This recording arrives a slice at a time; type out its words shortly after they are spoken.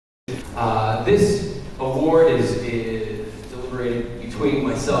This award is deliberated between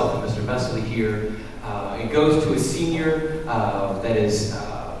myself and Mr. Messley here. It goes to a senior that is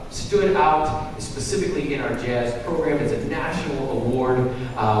stood out specifically in our jazz program. It's a national award.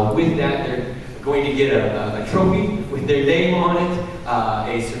 With that, they're going to get a trophy with their name on it,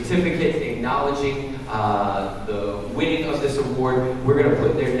 a certificate acknowledging the winning of this award. We're going to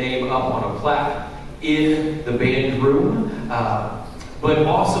put their name up on a plaque in the band room. But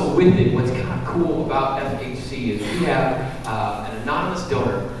also with it, what's kind of cool about FHC is we have an anonymous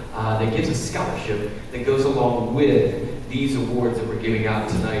donor that gives a scholarship that goes along with these awards that we're giving out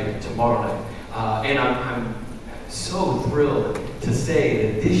tonight and tomorrow night. And I'm so thrilled to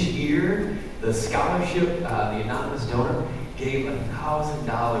say that this year, the scholarship, the anonymous donor, gave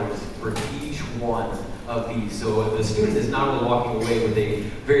 $1,000 for each one of these. So the student is not only walking away with a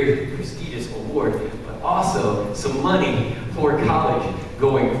very prestigious award, but also some money for college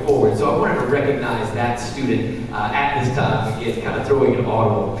going forward. So I wanted to recognize that student at this time, again, kind of throwing an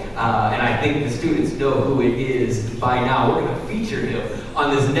audible. And I think the students know who it is by now. We're going to feature him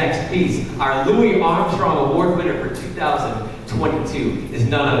on this next piece. Our Louis Armstrong Award winner for 2022 is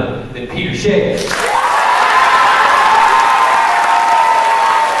none other than Peter Shea.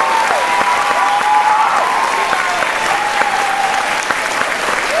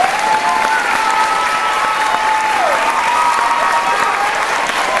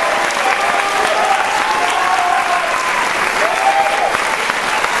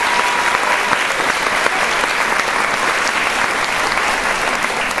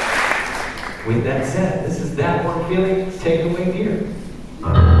 With that said, this is That One Feeling. Take it away, Peter.